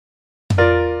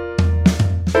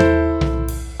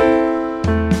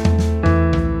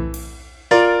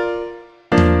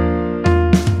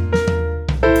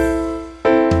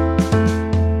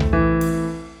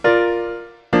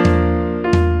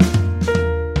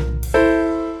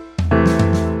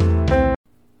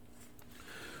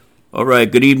All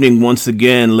right, good evening once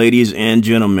again, ladies and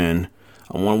gentlemen.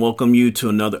 I want to welcome you to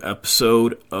another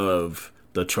episode of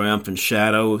The Triumphant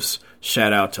Shadows.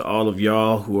 Shout out to all of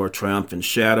y'all who are triumphant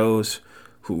shadows,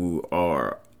 who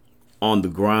are on the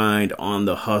grind, on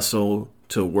the hustle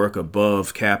to work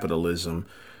above capitalism.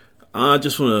 I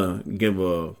just want to give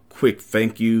a quick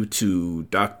thank you to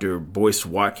Dr. Boyce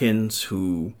Watkins,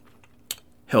 who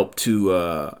helped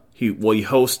to he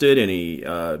hosted and he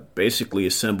basically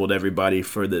assembled everybody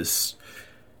for this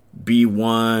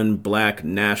B1 Black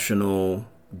National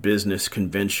Business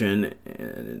Convention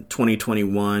in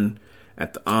 2021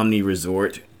 at the Omni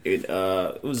Resort. It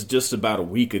was just about a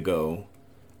week ago.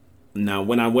 Now,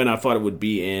 when I went, I thought it would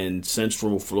be in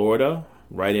Central Florida,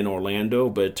 right in Orlando,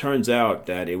 but it turns out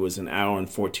that it was an hour and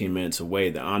 14 minutes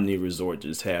away. The Omni Resort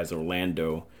just has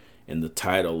Orlando in the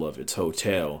title of its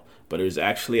hotel, but it was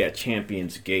actually at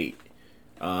Champions Gate.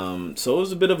 So it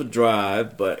was a bit of a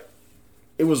drive, but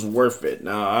it was worth it.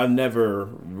 Now, I've never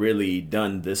really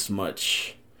done this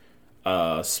much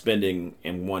spending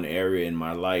in one area in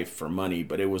my life for money,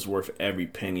 but it was worth every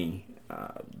penny.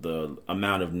 The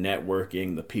amount of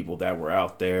networking, the people that were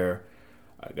out there.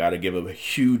 I got to give a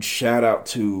huge shout out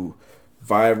to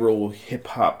Viral Hip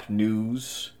Hop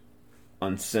News,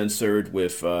 Uncensored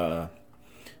with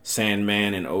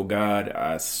Sandman and Oh God.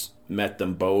 I met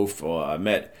them both. I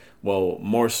met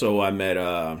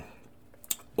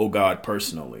Oh God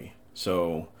personally.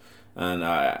 So, and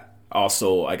I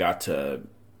got to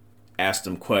ask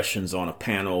them questions on a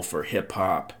panel for hip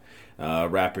hop.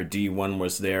 Rapper D1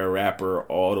 was there, rapper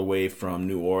all the way from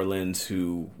New Orleans,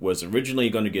 who was originally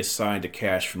going to get signed to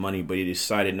Cash Money, but he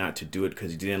decided not to do it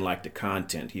because he didn't like the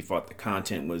content. He thought the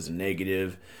content was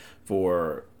negative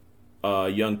for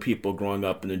young people growing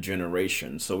up in the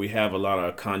generation. So we have a lot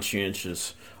of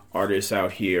conscientious artists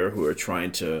out here who are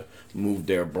trying to move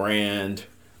their brand.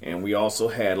 And we also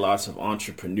had lots of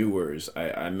entrepreneurs.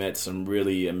 I met some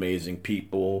really amazing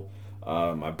people.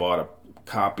 I bought a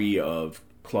copy of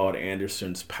Claude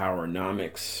Anderson's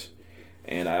Powernomics.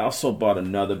 And I also bought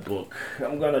another book.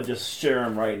 I'm going to just share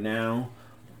them right now.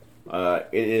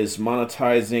 It is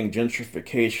Monetizing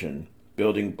Gentrification,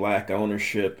 Building Black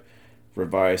Ownership,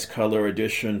 Revised Color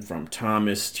Edition from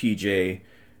Thomas T.J.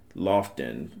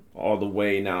 Lofton. All the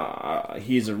way now.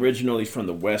 He's originally from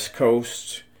the West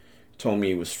Coast. Told me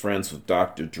he was friends with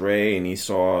Dr. Dre, and he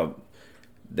saw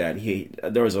that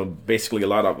there was basically a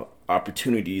lot of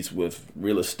opportunities with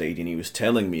real estate, and he was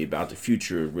telling me about the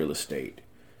future of real estate.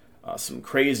 Some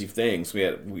crazy things.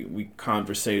 We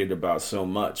conversated about so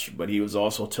much, but he was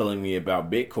also telling me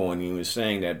about Bitcoin. He was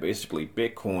saying that basically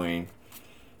Bitcoin,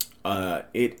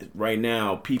 right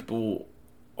now people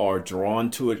are drawn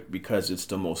to it because it's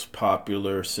the most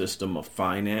popular system of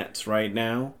finance right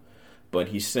now. But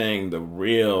he's saying the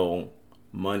real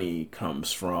money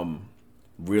comes from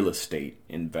real estate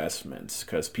investments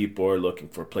because people are looking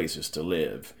for places to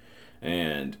live.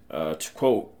 And to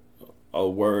quote a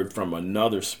word from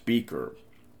another speaker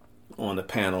on the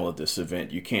panel of this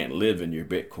event, you can't live in your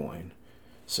Bitcoin.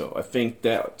 So I think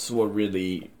that's what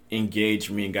really engaged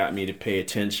me and got me to pay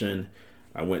attention.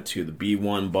 I went to the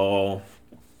B1 ball,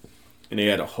 and they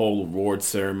had a whole award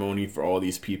ceremony for all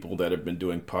these people that have been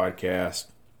doing podcasts.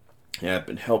 Have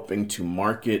been helping to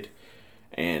market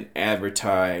and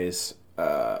advertise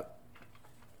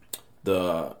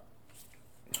the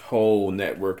whole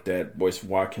network that Boyce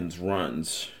Watkins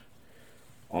runs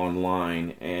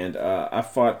online, and I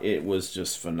thought it was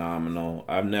just phenomenal.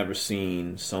 I've never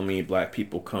seen so many black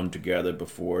people come together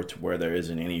before to where there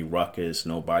isn't any ruckus,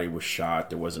 nobody was shot,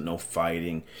 there wasn't no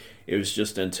fighting. It was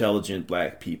just intelligent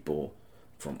black people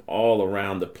from all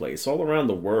around the place, all around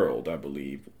the world, I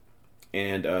believe.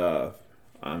 And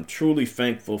I'm truly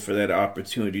thankful for that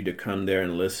opportunity to come there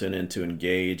and listen and to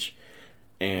engage.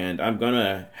 And I'm going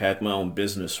to have my own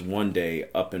business one day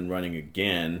up and running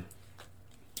again.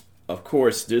 Of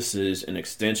course, this is an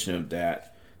extension of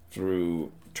that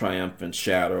through Triumphant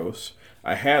Shadows.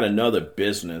 I had another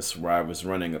business where I was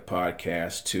running a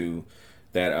podcast too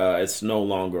that it's no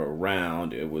longer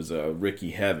around. It was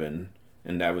Ricky Heaven,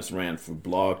 and that was ran for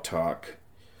Blog Talk.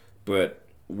 But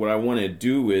what I want to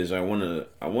do is I want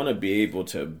to be able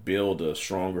to build a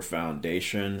stronger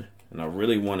foundation, and I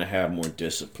really want to have more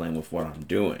discipline with what I'm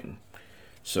doing.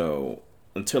 So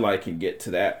until I can get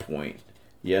to that point,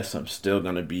 yes, I'm still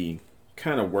going to be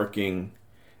kind of working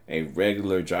a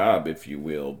regular job, if you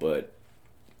will, but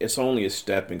it's only a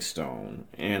stepping stone,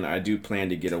 and I do plan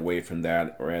to get away from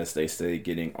that, or as they say,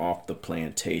 getting off the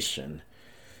plantation.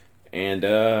 And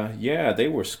they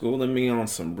were schooling me on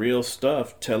some real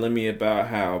stuff, telling me about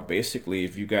how basically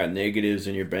if you got negatives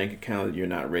in your bank account, you're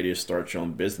not ready to start your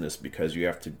own business because you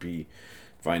have to be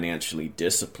financially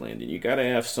disciplined, and you got to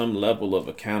have some level of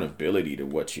accountability to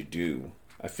what you do.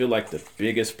 I feel like the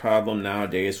biggest problem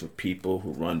nowadays with people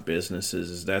who run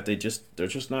businesses is that they're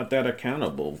just not that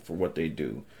accountable for what they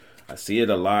do. I see it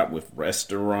a lot with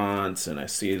restaurants, and I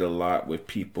see it a lot with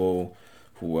people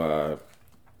who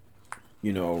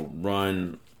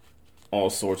run all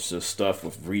sorts of stuff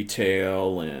with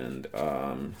retail and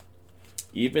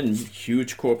even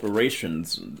huge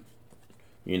corporations,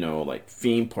 like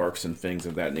theme parks and things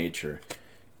of that nature.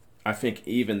 I think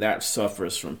even that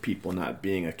suffers from people not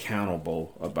being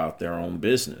accountable about their own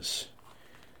business.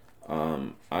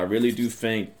 I really do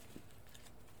think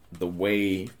the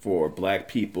way for black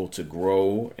people to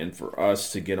grow and for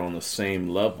us to get on the same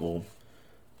level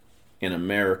in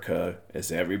America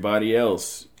as everybody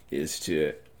else is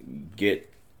to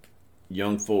get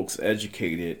young folks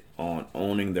educated on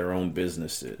owning their own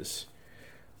businesses.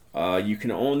 You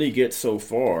can only get so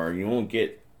far. You won't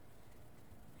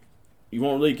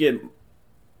really get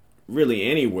really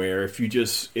anywhere if you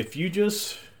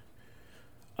just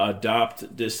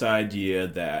adopt this idea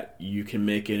that you can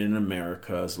make it in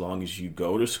America as long as you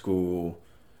go to school,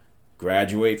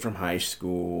 graduate from high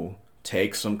school,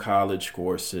 take some college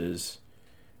courses,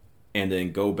 and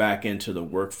then go back into the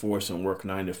workforce and work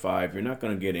 9 to 5. You're not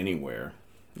going to get anywhere.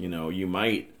 You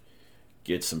might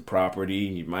get some property,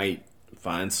 you might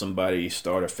find somebody,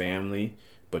 start a family,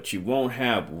 but you won't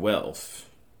have wealth.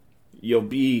 You'll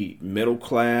be middle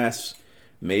class,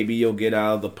 maybe you'll get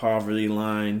out of the poverty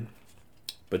line,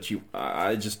 but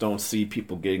I just don't see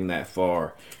people getting that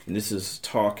far. And this is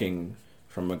talking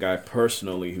from a guy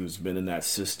personally who's been in that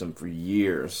system for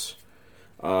years.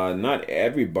 Not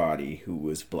everybody who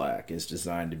is black is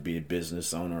designed to be a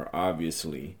business owner,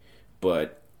 obviously,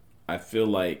 but I feel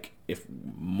like if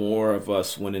more of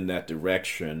us went in that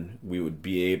direction, we would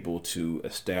be able to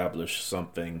establish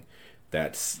something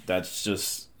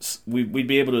we'd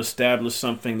be able to establish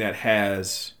something that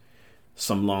has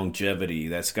some longevity,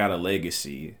 that's got a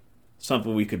legacy,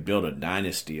 something we could build a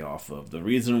dynasty off of. The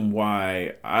reason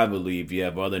why I believe you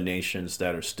have other nations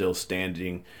that are still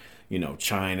standing,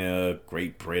 China,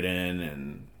 Great Britain,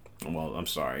 and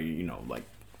like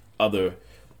other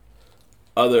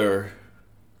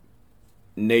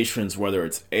nations, whether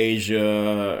it's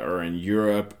Asia or in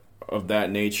Europe of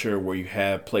that nature, where you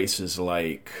have places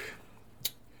like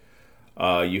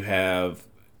you have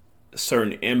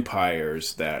certain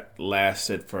empires that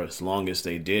lasted for as long as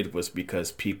they did, was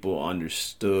because people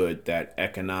understood that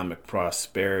economic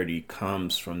prosperity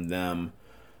comes from them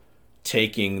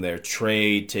taking their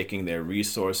trade, taking their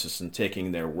resources, and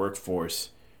taking their workforce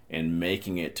and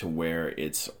making it to where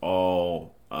it's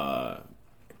all a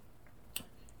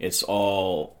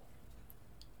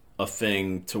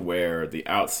thing to where the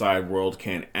outside world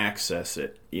can't access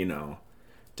it,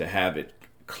 to have it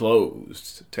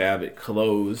closed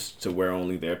to where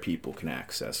only their people can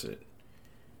access it.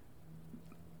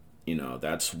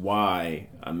 That's why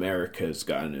America's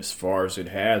gotten as far as it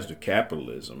has with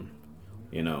capitalism,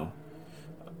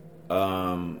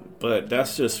 but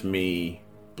that's just me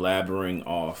blabbering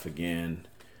off again.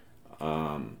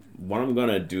 What I'm going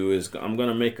to do is I'm going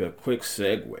to make a quick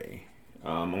segue.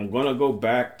 I'm going to go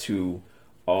back to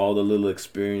all the little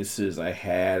experiences I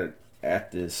had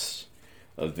at this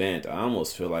event. I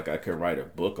almost feel like I could write a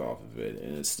book off of it,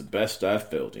 and it's the best I've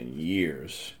felt in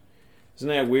years. Isn't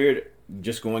that weird?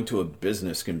 Just going to a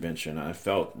business convention, I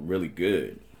felt really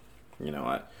good.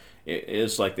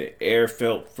 It's like the air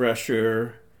felt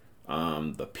fresher.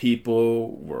 The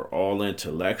people were all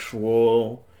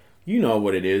intellectual. You know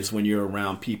what it is when you're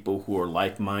around people who are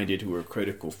like-minded, who are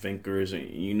critical thinkers, and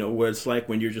you know what it's like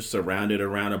when you're just surrounded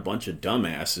around a bunch of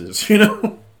dumbasses,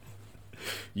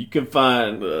 You can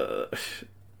find,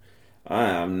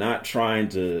 I'm not trying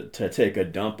to take a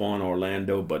dump on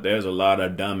Orlando, but there's a lot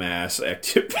of dumbass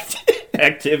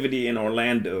activity in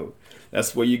Orlando.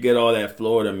 That's where you get all that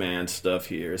Florida man stuff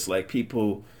here. It's like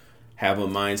people have a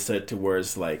mindset to where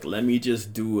it's like, let me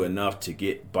just do enough to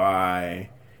get by.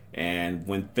 And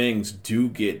when things do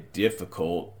get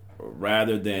difficult,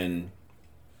 rather than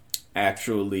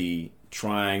actually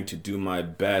trying to do my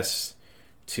best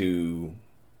to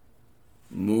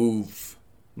move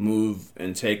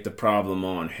and take the problem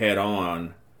on head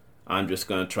on, I'm just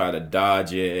going to try to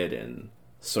dodge it and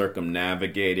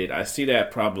circumnavigate it. I see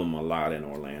that problem a lot in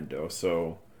Orlando,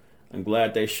 so I'm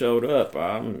glad they showed up.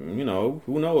 Who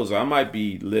knows? I might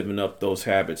be living up those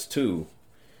habits too.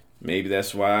 Maybe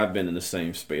that's why I've been in the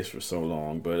same space for so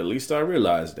long, but at least I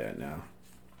realize that now.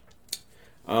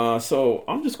 So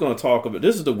I'm just going to talk about,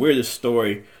 this is the weirdest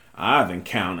story I've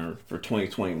encountered for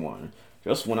 2021.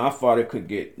 just when I thought it could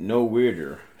get no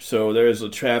weirder. So there's a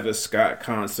Travis Scott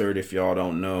concert, if y'all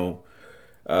don't know.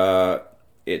 Uh,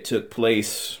 it took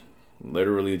place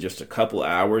literally just a couple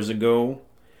hours ago.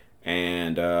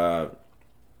 And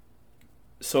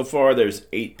so far, there's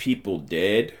 8 people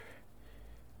dead.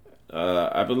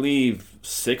 I believe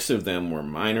 6 of them were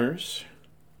minors.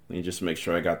 Let me just make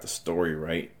sure I got the story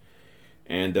right.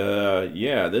 And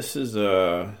yeah, this is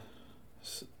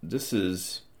this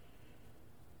is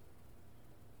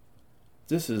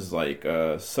like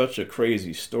such a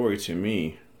crazy story to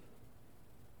me.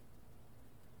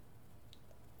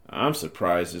 I'm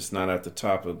surprised it's not at the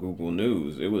top of Google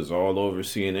News. It was all over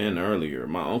CNN earlier.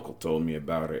 My uncle told me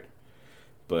about it.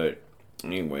 But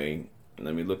anyway,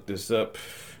 let me look this up.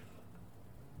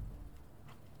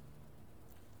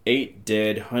 8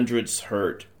 dead, hundreds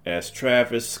hurt as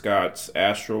Travis Scott's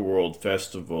Astroworld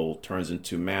Festival turns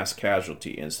into mass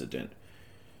casualty incident.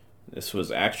 This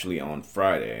was actually on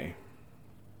Friday.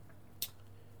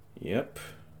 Yep.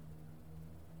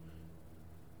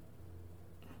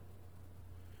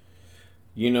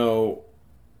 You know,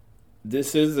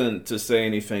 this isn't to say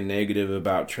anything negative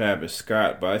about Travis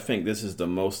Scott, but I think this is the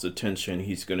most attention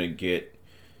he's going to get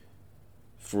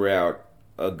throughout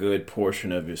a good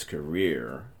portion of his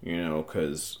career,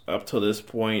 because up to this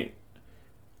point,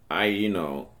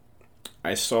 I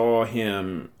saw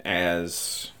him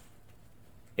as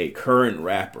a current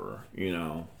rapper.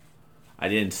 I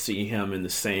didn't see him in the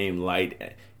same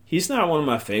light. He's not one of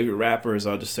my favorite rappers,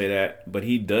 I'll just say that, but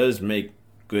he does make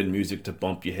good music to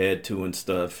bump your head to and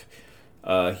stuff.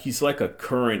 He's like a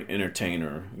current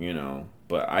entertainer.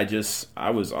 But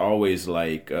I was always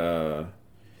like,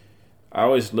 I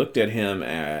always looked at him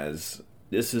as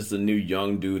this is the new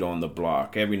young dude on the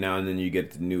block. Every now and then you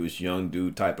get the newest young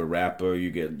dude type of rapper.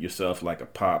 You get yourself like a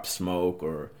Pop Smoke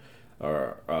or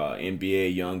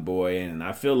NBA Young Boy, and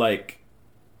I feel like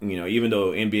even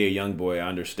though NBA YoungBoy, I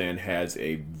understand, has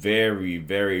a very,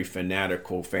 very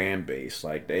fanatical fan base,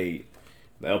 like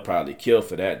they'll probably kill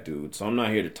for that dude. So I'm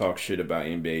not here to talk shit about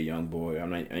NBA YoungBoy.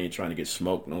 I ain't trying to get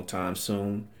smoked no time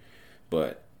soon.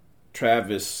 But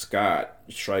Travis Scott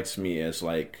strikes me as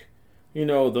like,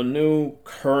 the new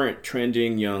current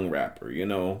trending young rapper.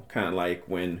 Kind of like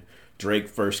when Drake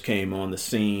first came on the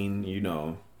scene.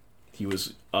 He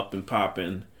was up and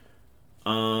popping.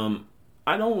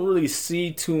 I don't really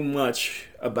see too much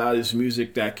about his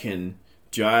music that can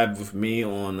jive with me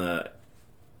on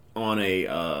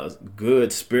a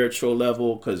good spiritual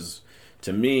level, because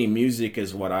to me music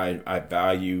is what I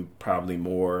value probably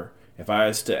more. If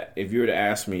you were to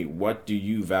ask me what do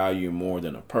you value more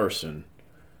than a person,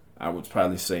 I would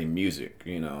probably say music,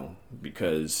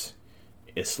 because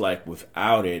it's like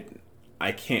without it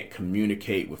I can't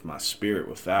communicate with my spirit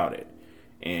without it.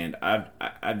 And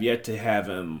I've yet to have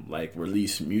him like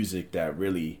release music that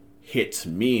really hits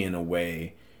me in a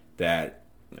way that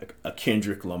a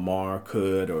Kendrick Lamar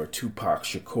could, or Tupac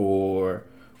Shakur,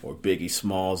 or Biggie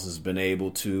Smalls has been able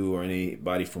to, or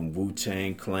anybody from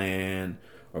Wu-Tang Clan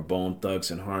or Bone Thugs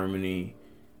and Harmony.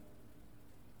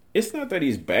 It's not that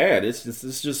he's bad. It's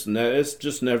just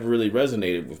never really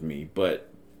resonated with me. But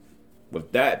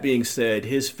with that being said,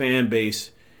 his fan base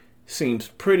seems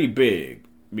pretty big,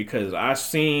 because I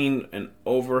seen an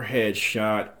overhead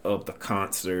shot of the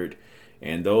concert,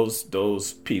 and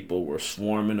those people were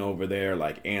swarming over there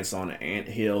like ants on an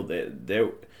anthill.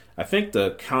 I think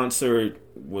the concert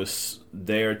was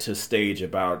there to stage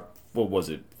about, what was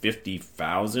it,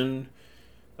 50,000,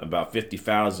 about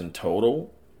 50,000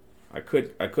 total. I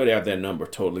could have that number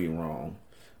totally wrong,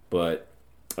 but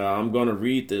I'm gonna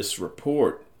read this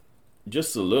report,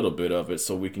 just a little bit of it,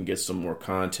 so we can get some more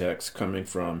context coming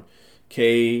from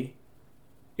KHOU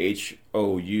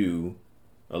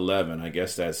 11. I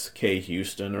guess that's K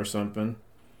Houston or something.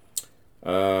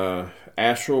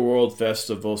 Astroworld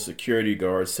Festival security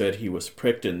guard said he was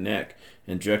pricked in neck,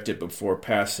 injected before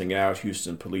passing out,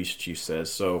 Houston police chief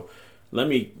says. So let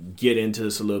me get into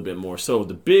this a little bit more. So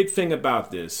the big thing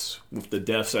about this, with the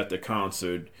deaths at the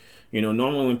concert,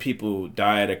 normally when people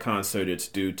die at a concert, it's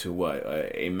due to what?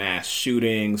 A mass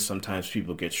shooting. Sometimes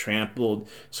people get trampled.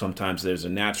 Sometimes there's a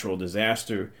natural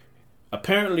disaster.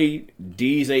 Apparently,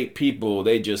 these 8 people,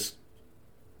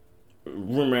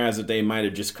 rumor has it they might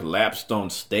have just collapsed on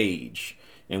stage.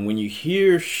 And when you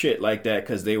hear shit like that,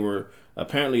 because they were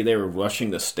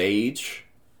rushing the stage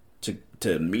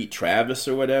to meet Travis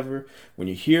or whatever. When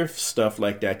you hear stuff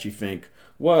like that, you think,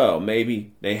 well,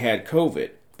 maybe they had COVID.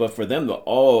 But for them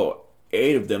all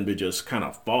 8 of them to just kind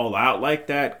of fall out like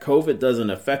that, COVID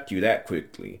doesn't affect you that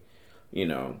quickly,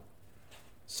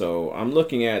 So I'm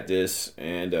looking at this,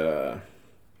 and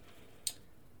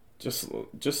just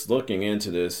looking into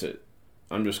this,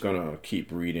 I'm just gonna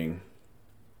keep reading.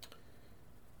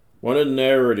 One of the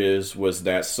narratives was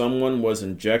that someone was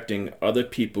injecting other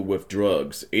people with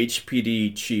drugs,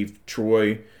 HPD Chief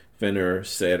Troy Finner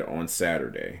said on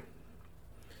Saturday.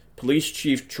 Police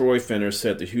Chief Troy Finner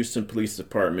said the Houston Police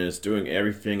Department is doing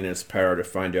everything in its power to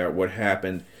find out what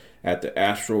happened at the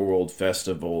Astroworld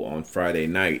Festival on Friday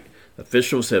night.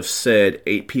 Officials have said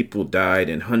 8 people died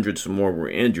and hundreds more were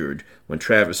injured when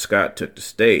Travis Scott took the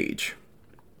stage.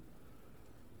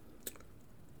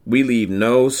 We leave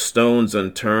no stones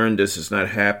unturned. This has not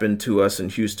happened to us in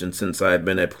Houston since I've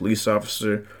been a police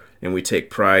officer, and we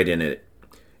take pride in it.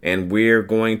 And we're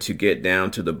going to get down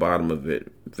to the bottom of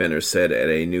it, Finner said at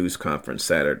a news conference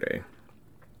Saturday.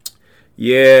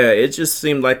 Yeah, it just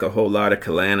seemed like a whole lot of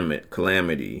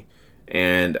calamity.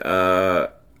 And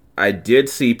I did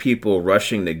see people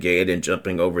rushing the gate and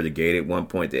jumping over the gate at one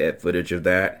point. They had footage of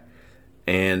that.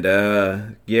 And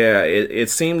it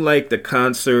seemed like the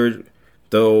concert,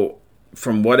 though,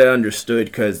 from what I understood,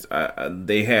 because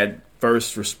they had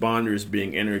first responders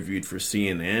being interviewed for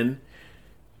CNN,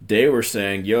 they were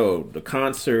saying, the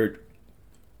concert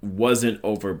wasn't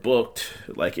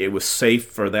overbooked. Like, it was safe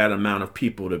for that amount of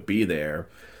people to be there.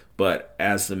 But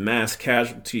as the mass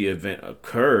casualty event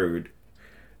occurred,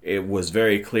 it was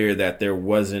very clear that there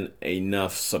wasn't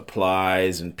enough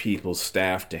supplies and people,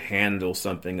 staff to handle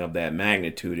something of that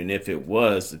magnitude. And if it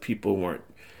was, the people weren't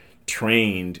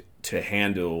trained to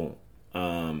handle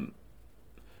the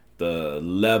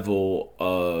level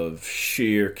of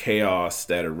sheer chaos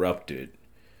that erupted.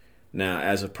 Now,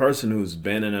 as a person who's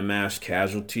been in a mass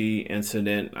casualty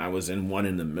incident, I was in one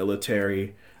in the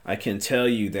military, I can tell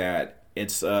you that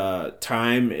it's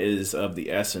time is of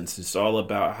the essence. It's all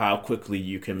about how quickly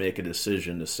you can make a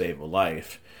decision to save a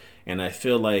life. And I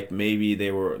feel like maybe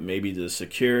the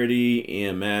security,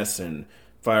 EMS, and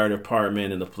fire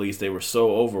department and the police, they were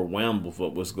so overwhelmed with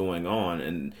what was going on,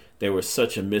 and there was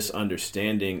such a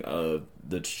misunderstanding of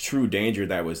the true danger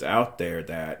that was out there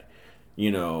that,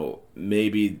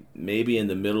 maybe in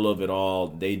the middle of it all,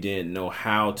 they didn't know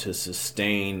how to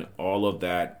sustain all of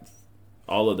the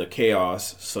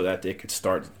chaos so that they could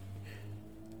start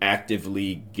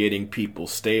actively getting people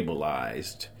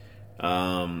stabilized.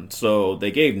 So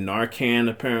they gave Narcan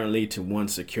apparently to one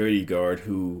security guard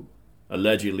who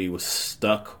allegedly was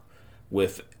stuck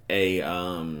with a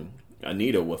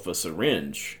needle with a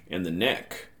syringe in the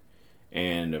neck.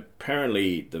 And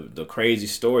apparently the crazy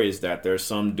story is that there's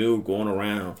some dude going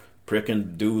around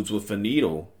pricking dudes with a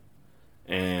needle,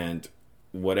 and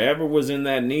whatever was in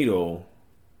that needle,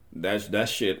 that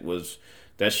shit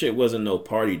wasn't no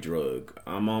party drug.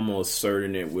 I'm almost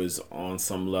certain it was on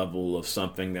some level of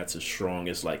something that's as strong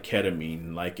as like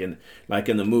ketamine, like in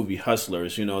the movie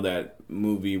Hustlers, that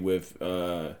movie with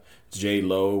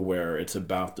J-Lo where it's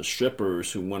about the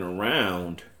strippers who went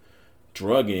around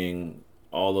drugging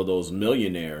all of those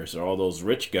millionaires or all those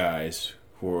rich guys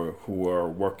who are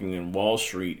working in Wall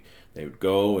Street. They would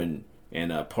go and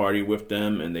party with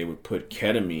them, and they would put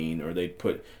ketamine, or they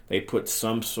put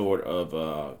some sort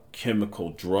of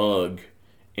chemical drug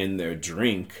in their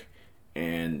drink,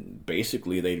 and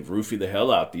basically they'd roofie the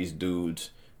hell out these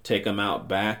dudes, take them out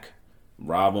back,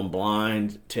 rob them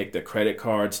blind, take their credit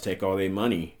cards, take all their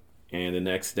money, and the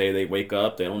next day they wake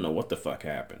up, they don't know what the fuck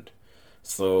happened.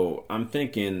 So I'm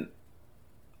thinking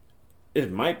it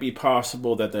might be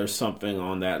possible that there's something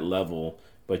on that level,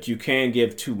 but you can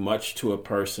give too much to a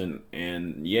person,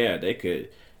 and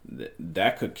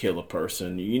that could kill a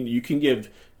person. You can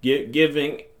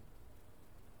giving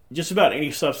just about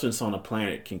any substance on the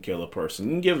planet can kill a person.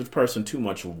 You can give a person too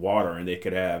much water, and they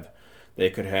could have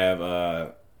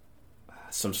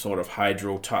some sort of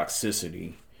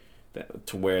hydrotoxicity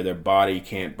to where their body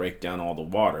can't break down all the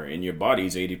water, and your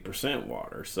body's 80%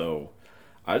 water. So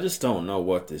I just don't know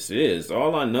what this is.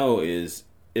 All I know is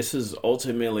this is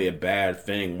ultimately a bad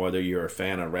thing, whether you're a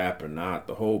fan of rap or not.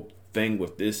 The whole thing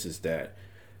with this is that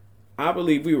I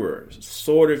believe we were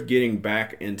sort of getting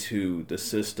back into the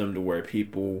system to where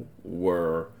people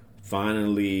were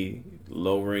finally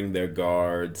lowering their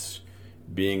guards,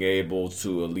 being able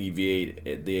to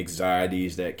alleviate the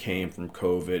anxieties that came from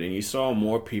COVID. And you saw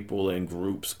more people in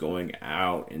groups going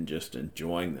out and just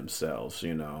enjoying themselves,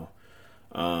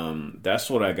 That's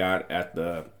what I got at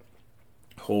the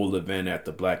whole event at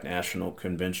the Black National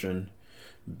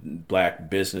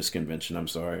Business Convention.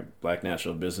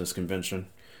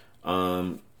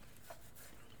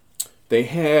 They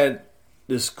had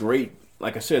this great,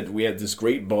 like I said, we had this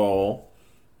great ball,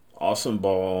 awesome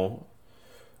ball.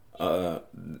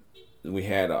 We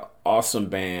had an awesome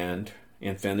band,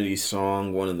 Infinity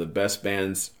Song, one of the best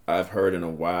bands I've heard in a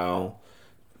while.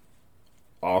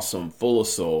 awesome, full of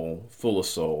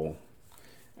soul,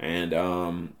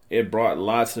 and it brought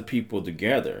lots of people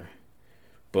together.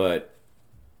 But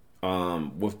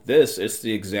with this, it's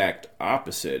the exact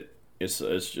opposite. It's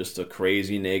just a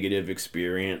crazy negative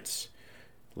experience.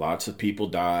 Lots of people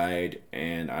died,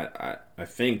 and I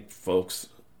think folks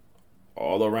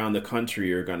all around the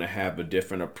country are going to have a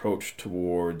different approach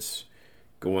towards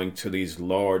going to these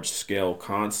large scale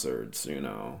concerts.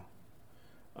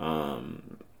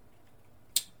 Um,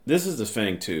 this is the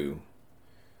thing too.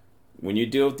 When you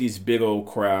deal with these big old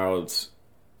crowds,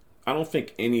 I don't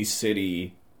think any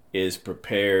city is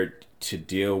prepared to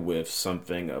deal with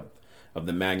something of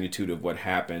the magnitude of what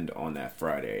happened on that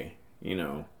Friday.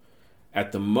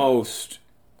 At the most,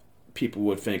 people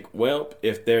would think, well,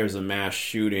 if there's a mass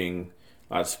shooting,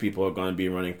 lots of people are going to be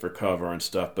running for cover and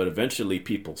stuff, but eventually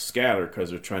people scatter because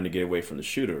they're trying to get away from the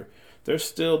shooter. There's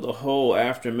still the whole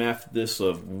aftermath of this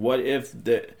of what if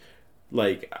that,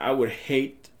 like, I would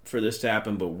hate for this to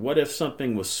happen, but what if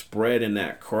something was spread in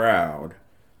that crowd,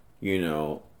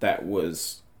 that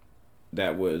was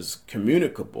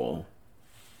communicable?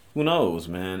 Who knows,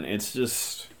 man?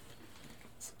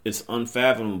 It's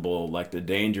unfathomable, like the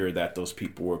danger that those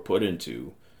people were put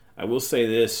into. I will say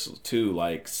this too,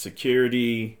 like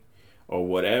security or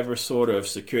whatever sort of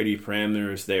security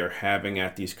parameters they are having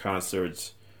at these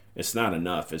concerts, it's not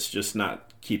enough. It's just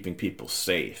not keeping people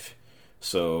safe.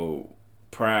 So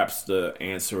perhaps the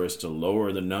answer is to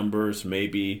lower the numbers.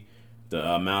 Maybe the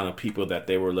amount of people that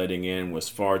they were letting in was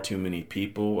far too many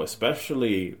people,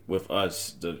 especially with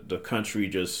us, the country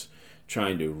just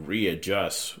trying to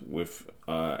readjust with,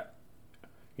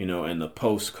 in the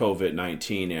post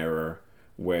COVID-19 era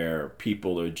where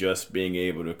people are just being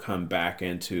able to come back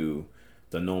into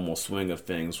the normal swing of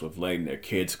things with letting their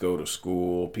kids go to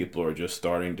school. People are just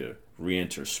starting to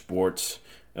re-enter sports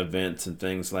events and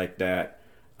things like that.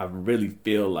 I really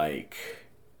feel like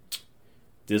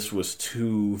this was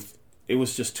it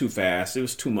was just too fast. It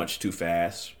was too much too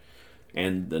fast.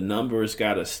 And the numbers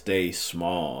got to stay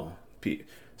small.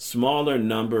 Smaller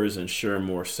numbers ensure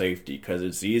more safety because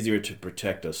it's easier to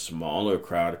protect a smaller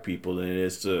crowd of people than it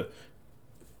is to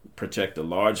protect a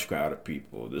large crowd of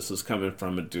people. This is coming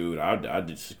from a dude. I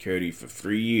did security for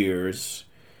 3 years,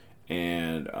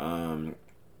 and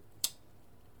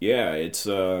yeah,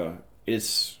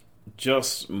 it's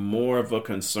just more of a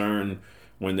concern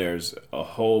when there's a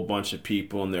whole bunch of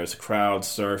people and there's crowd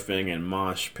surfing and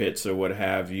mosh pits or what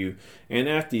have you. And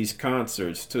at these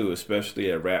concerts too,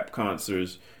 especially at rap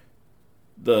concerts,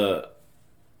 the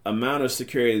amount of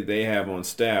security they have on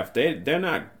staff, they're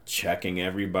not checking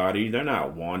everybody. They're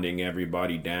not wanding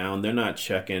everybody down. They're not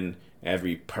checking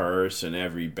every purse and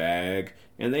every bag.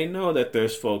 And they know that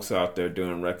there's folks out there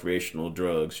doing recreational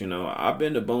drugs. I've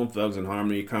been to Bone Thugs and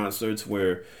Harmony concerts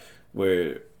where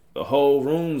the whole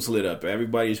room's lit up.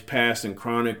 Everybody's passing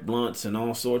chronic blunts and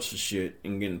all sorts of shit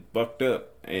and getting fucked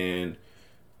up. And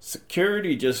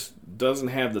security just doesn't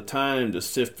have the time to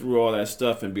sift through all that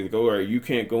stuff and be like, all right, you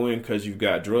can't go in because you've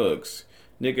got drugs.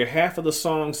 Nigga, half of the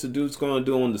songs the dude's going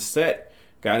to do on the set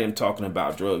got him talking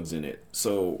about drugs in it.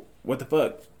 So, what the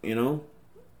fuck,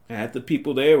 Half the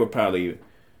people there were probably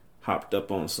hopped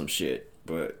up on some shit.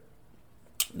 But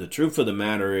the truth of the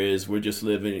matter is we're just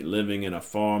living in a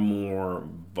far more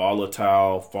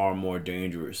volatile, far more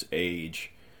dangerous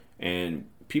age. And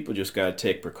people just got to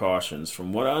take precautions.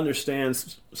 From what I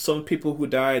understand, some people who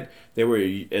died, they were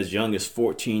as young as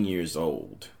 14 years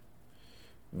old.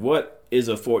 What is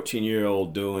a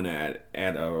 14-year-old doing at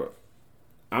a...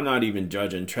 I'm not even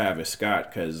judging Travis Scott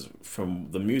because from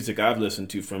the music I've listened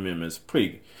to from him is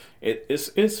pretty...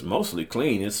 It's mostly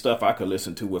clean. It's stuff I could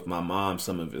listen to with my mom,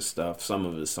 some of his stuff, some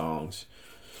of his songs.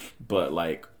 But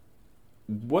like,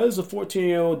 what is a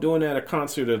 14-year-old doing at a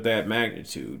concert of that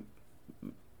magnitude?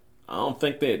 I don't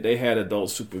think that they had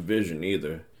adult supervision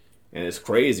either. And it's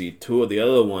crazy. Two of the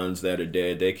other ones that are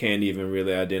dead, they can't even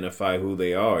really identify who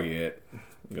they are yet.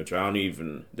 Which I don't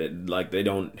even, they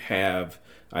don't have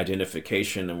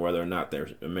identification and whether or not they're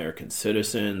American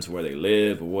citizens, where they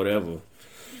live or whatever.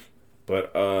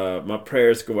 But my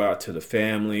prayers go out to the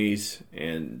families,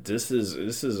 and this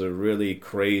is a really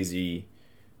crazy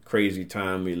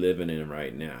time we living in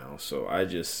right now. So I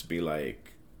just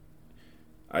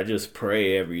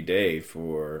pray every day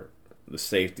for the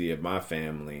safety of my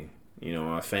family.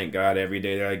 I thank God every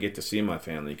day that I get to see my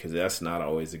family because that's not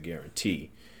always a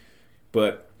guarantee.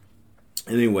 But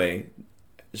anyway,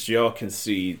 as y'all can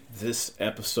see, this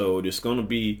episode is going to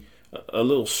be a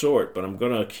little short, but I'm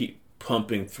going to keep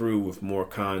pumping through with more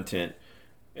content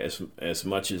as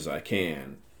much as I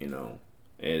can.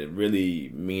 It really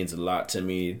means a lot to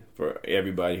me for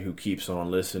everybody who keeps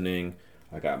on listening.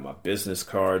 I got my business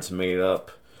cards made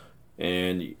up.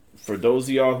 And for those of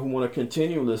y'all who want to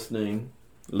continue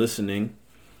listening,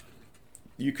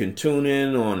 you can tune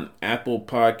in on Apple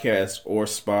Podcasts or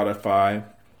Spotify.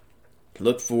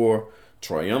 Look for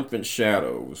Triumphant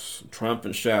Shadows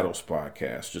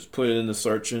podcast. Just put it in the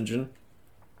search engine.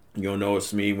 You'll know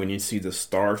it's me when you see the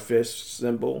starfish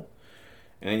symbol.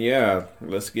 And yeah,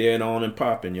 let's get it on and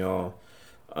popping, y'all.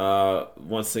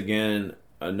 Once again,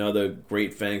 another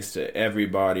great thanks to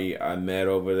everybody I met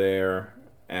over there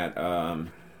at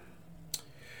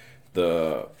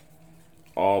the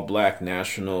All Black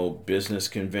National Business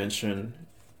Convention.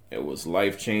 It was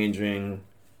life-changing.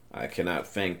 I cannot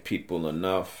thank people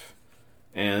enough.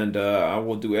 And I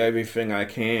will do everything I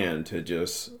can to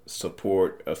just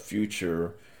support a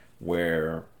future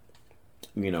where,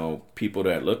 people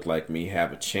that look like me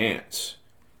have a chance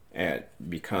at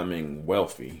becoming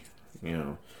wealthy.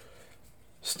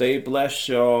 Stay blessed,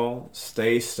 y'all.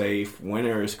 Stay safe.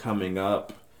 Winter is coming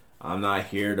up. I'm not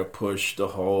here to push the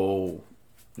whole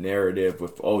narrative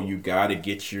with, you got to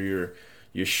get your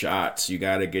shots. You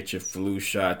got to get your flu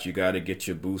shot. You got to get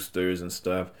your boosters and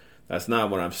stuff. That's not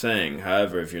what I'm saying.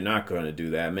 However, if you're not going to do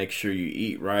that, make sure you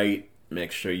eat right.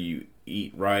 Make sure you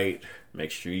eat right.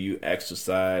 Make sure you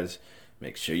exercise.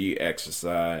 Make sure you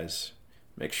exercise.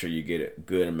 Make sure you get a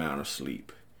good amount of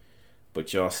sleep.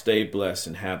 But y'all stay blessed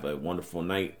and have a wonderful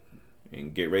night.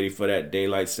 And get ready for that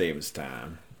daylight savings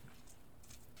time.